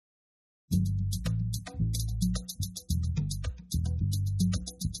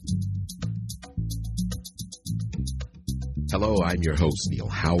Hello, I'm your host, Neil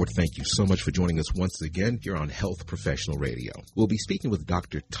Howard. Thank you so much for joining us once again here on Health Professional Radio. We'll be speaking with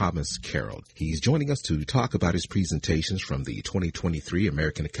Dr. Thomas Carroll. He's joining us to talk about his presentations from the 2023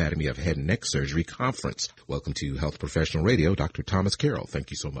 American Academy of Head and Neck Surgery Conference. Welcome to Health Professional Radio, Dr. Thomas Carroll. Thank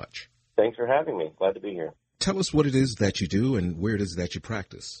you so much. Thanks for having me. Glad to be here. Tell us what it is that you do and where it is that you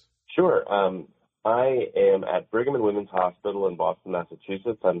practice. Sure. I am at Brigham and Women's Hospital in Boston,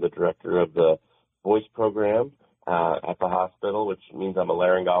 Massachusetts. I'm the director of the voice program at the hospital, which means I'm a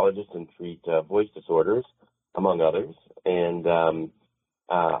laryngologist and treat voice disorders, among others. And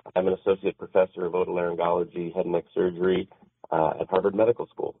I'm an associate professor of otolaryngology, head and neck surgery at Harvard Medical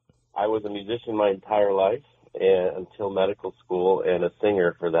School. I was a musician my entire life until medical school and a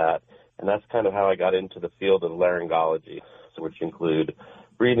singer for that. And that's kind of how I got into the field of laryngology, which include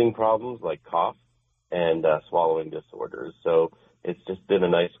breathing problems like cough and swallowing disorders. So it's just been a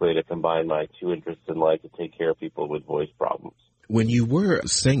nice way to combine my two interests in life to take care of people with voice problems. When you were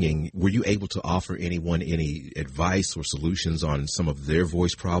singing, were you able to offer anyone any advice or solutions on some of their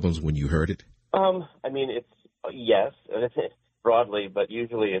voice problems when you heard it? It's yes, broadly, but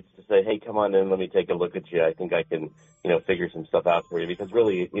usually it's to say, hey, come on in, let me take a look at you. I think I can, figure some stuff out for you, because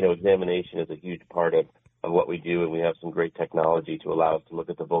really, examination is a huge part of what we do, and we have some great technology to allow us to look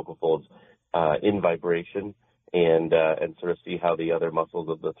at the vocal folds in vibration and sort of see how the other muscles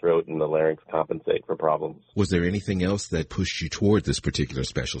of the throat and the larynx compensate for problems. Was there anything else that pushed you toward this particular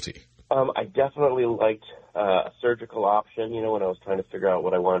specialty? I definitely liked a surgical option, when I was trying to figure out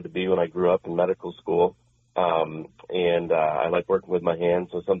what I wanted to be when I grew up in medical school. And I like working with my hands,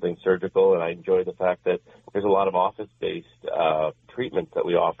 so something surgical, and I enjoy the fact that there's a lot of office-based treatments that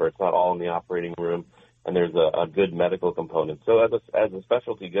we offer. It's not all in the operating room, and there's a good medical component. So as a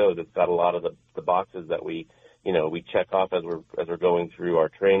specialty goes, it's got a lot of the boxes that we check off as we're going through our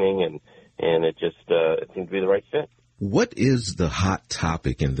training, and it just it seems to be the right fit. What is the hot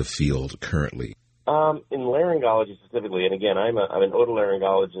topic in the field currently? In laryngology specifically, and again, I'm an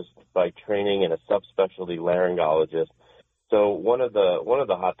otolaryngologist by training and a subspecialty laryngologist. So one of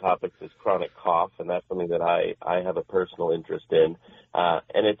the hot topics is chronic cough, and that's something that I have a personal interest in.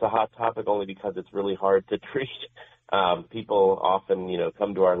 And it's a hot topic only because it's really hard to treat. People often,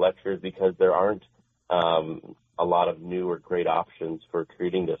 come to our lectures because there aren't a lot of new or great options for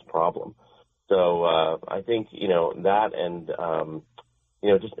treating this problem. So I think, that and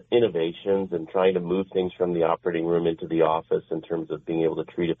just innovations and trying to move things from the operating room into the office in terms of being able to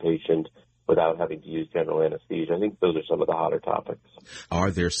treat a patient without having to use general anesthesia. I think those are some of the hotter topics.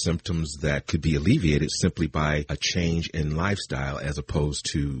 Are there symptoms that could be alleviated simply by a change in lifestyle as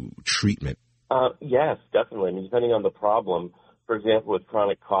opposed to treatment? Yes, definitely. Depending on the problem, for example, with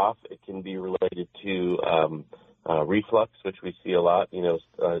chronic cough, it can be related to reflux, which we see a lot,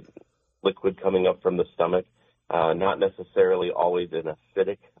 liquid coming up from the stomach. Not necessarily always an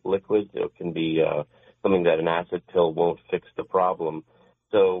acidic liquid. It can be something that an acid pill won't fix the problem.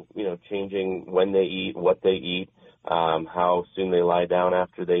 So, changing when they eat, what they eat, how soon they lie down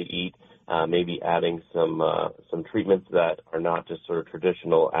after they eat, maybe adding some treatments that are not just sort of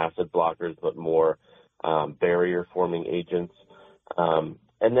traditional acid blockers, but more barrier-forming agents. And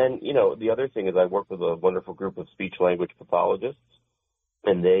then, the other thing is I work with a wonderful group of speech-language pathologists,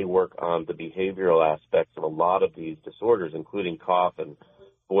 and they work on the behavioral aspects of a lot of these disorders, including cough and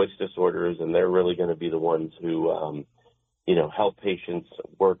voice disorders, and they're really going to be the ones who, help patients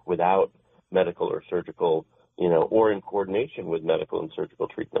work without medical or surgical, or in coordination with medical and surgical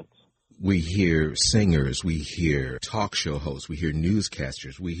treatments. We hear singers, we hear talk show hosts, we hear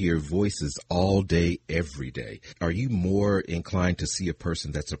newscasters, we hear voices all day, every day. Are you more inclined to see a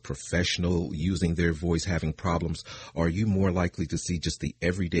person that's a professional using their voice having problems, or are you more likely to see just the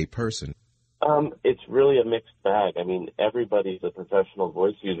everyday person? It's really a mixed bag. Everybody's a professional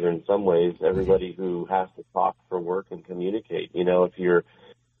voice user in some ways. Everybody who has to talk for work and communicate.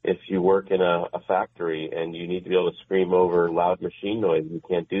 If you work in a factory and you need to be able to scream over loud machine noise, you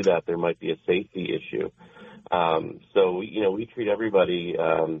can't do that. There might be a safety issue. So we treat everybody,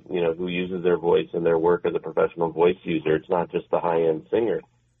 who uses their voice in their work as a professional voice user. It's not just the high-end singer.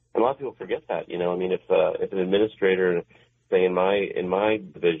 And a lot of people forget that. If an administrator, say in my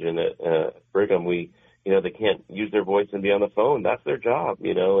division at Brigham, they can't use their voice and be on the phone. That's their job,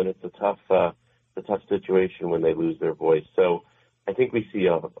 and it's a tough situation when they lose their voice. So I think we see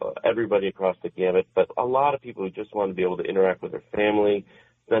everybody across the gamut, but a lot of people who just want to be able to interact with their family,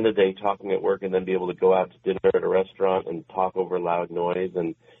 spend a day talking at work and then be able to go out to dinner at a restaurant and talk over loud noise.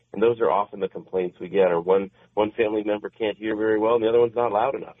 And those are often the complaints we get, or one family member can't hear very well and the other one's not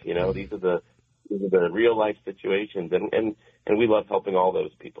loud enough. You know, these are the real life situations, and we love helping all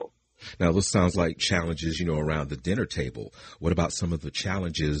those people. Now, this sounds like challenges, you know, around the dinner table. What about some of the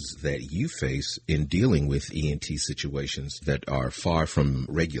challenges that you face in dealing with ENT situations that are far from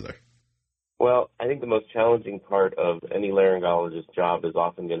regular? Well, I think the most challenging part of any laryngologist's job is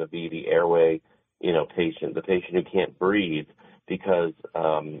often going to be the airway, you know, patient, the patient who can't breathe because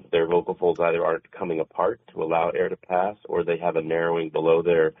their vocal folds either aren't coming apart to allow air to pass, or they have a narrowing below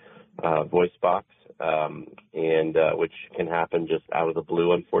their voice box, and which can happen just out of the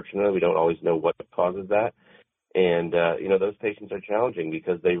blue, unfortunately. We don't always know what causes that. And, you know, those patients are challenging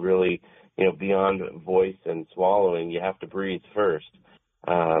because they really, you know, beyond voice and swallowing, you have to breathe first.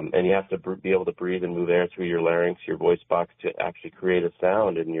 And you have to be able to breathe and move air through your larynx, your voice box, to actually create a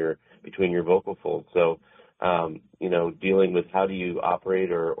sound between your vocal folds. So, you know, dealing with how do you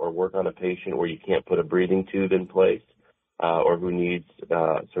operate or work on a patient where you can't put a breathing tube in place, or who needs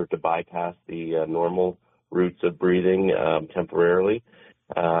sort of to bypass the normal routes of breathing temporarily.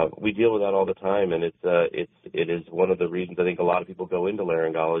 We deal with that all the time, and it is one of the reasons I think a lot of people go into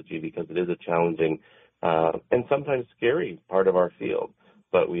laryngology, because it is a challenging and sometimes scary part of our field.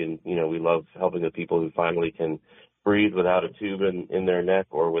 But we love helping the people who finally can breathe without a tube in their neck,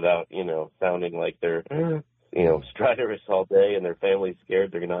 or without, you know, sounding like they're, you know, stridorous all day and their family's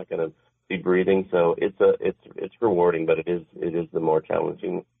scared they're not going to be breathing. So it's rewarding, but it is the more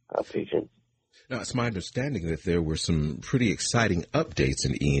challenging patients. Now, it's my understanding that there were some pretty exciting updates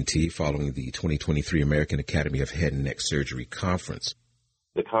in ENT following the 2023 American Academy of Head and Neck Surgery Conference.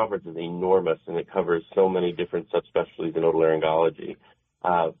 The conference is enormous, and it covers so many different subspecialties in otolaryngology.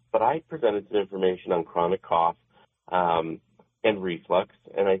 But I presented some information on chronic cough and reflux,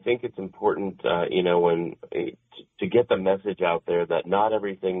 and I think it's important, you know, to get the message out there that not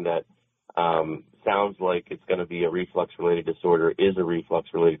everything that sounds like it's going to be a reflux-related disorder is a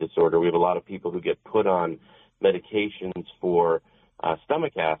reflux-related disorder. We have a lot of people who get put on medications for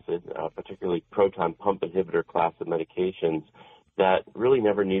stomach acid, particularly proton pump inhibitor class of medications, that really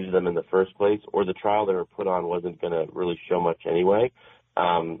never needed them in the first place, or the trial they were put on wasn't going to really show much anyway.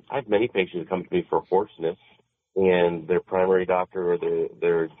 I have many patients who come to me for hoarseness, and their primary doctor or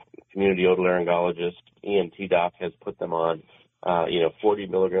their community otolaryngologist, ENT doc, has put them on 40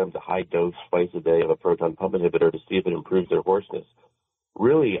 milligrams, a high dose twice a day of a proton pump inhibitor to see if it improves their hoarseness.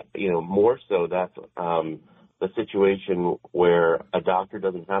 Really, you know, more so that's the situation where a doctor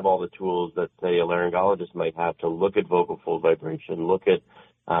doesn't have all the tools that, say, a laryngologist might have to look at vocal fold vibration, look at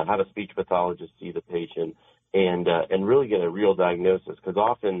have a speech pathologist see the patient, and really get a real diagnosis. Because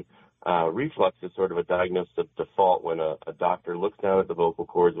often reflux is sort of a diagnosis of default when a doctor looks down at the vocal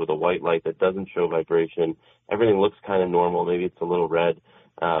cords with a white light that doesn't show vibration. Everything looks kind of normal. Maybe it's a little red,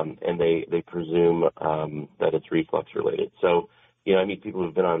 and they presume that it's reflux related. So, you know, I meet people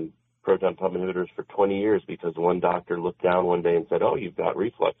who've been on proton pump inhibitors for 20 years because one doctor looked down one day and said, "Oh, you've got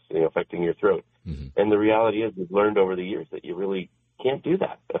reflux, you know, affecting your throat." Mm-hmm. And the reality is, we've learned over the years that you really can't do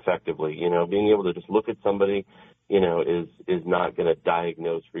that effectively. You know, being able to just look at somebody, you know, is not going to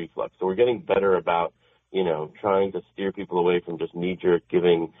diagnose reflux. So we're getting better about, you know, trying to steer people away from just knee-jerk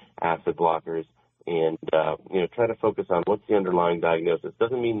giving acid blockers and, you know, try to focus on what's the underlying diagnosis.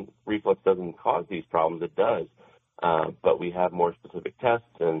 Doesn't mean reflux doesn't cause these problems. It does. But we have more specific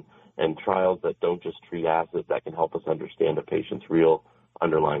tests and trials that don't just treat acid, that can help us understand a patient's real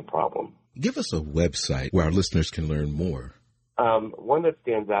underlying problem. Give us a website where our listeners can learn more. One that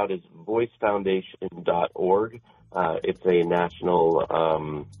stands out is voicefoundation.org. It's a national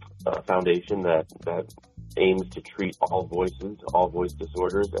foundation that aims to treat all voices, all voice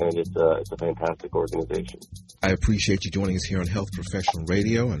disorders, and it's a fantastic organization. I appreciate you joining us here on Health Professional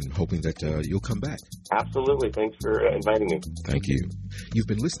Radio, and hoping that you'll come back. Absolutely. Thanks for inviting me. Thank you. You've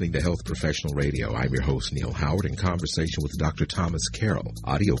been listening to Health Professional Radio. I'm your host, Neil Howard, in conversation with Dr. Thomas Carroll.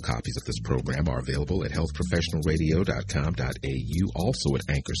 Audio copies of this program are available at healthprofessionalradio.com.au, also at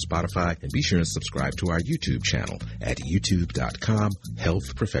Anchor, Spotify, and be sure and subscribe to our YouTube channel at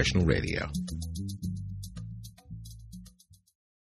youtube.com/Health Professional Radio.